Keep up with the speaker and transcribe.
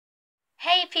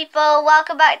Hey people,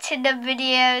 welcome back to the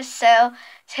video. So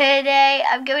today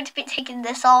I'm going to be taking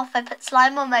this off. I put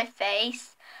slime on my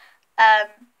face.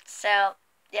 So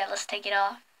yeah, let's take it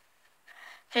off.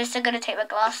 First I'm going to take my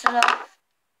glasses off.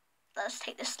 Let's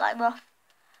take the slime off.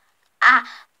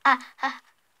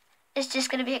 It's just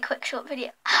going to be a quick short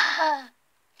video.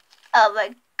 Oh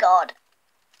my god.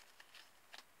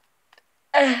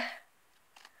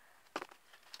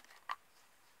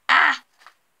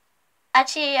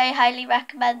 Actually, I highly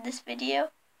recommend this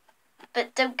video.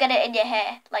 But don't get it in your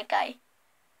hair like I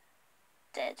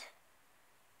did.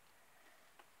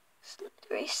 It's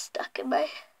literally stuck in my...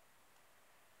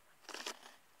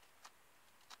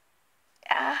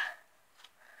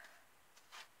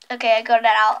 Okay, I got it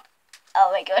out.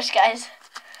 Oh my gosh, guys.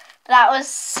 That was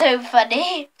so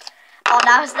funny. Oh,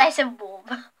 now it's nice and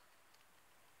warm.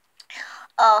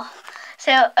 Oh,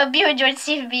 so hope you enjoyed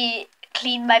seeing me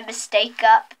clean my mistake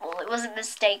up. Well, it wasn't a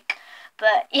mistake.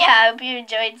 But yeah, I hope you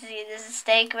enjoyed seeing this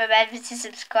mistake. Remember to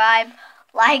subscribe,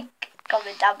 like,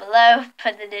 comment down below,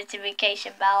 put the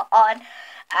notification bell on.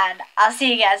 And I'll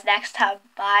see you guys next time.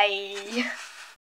 Bye.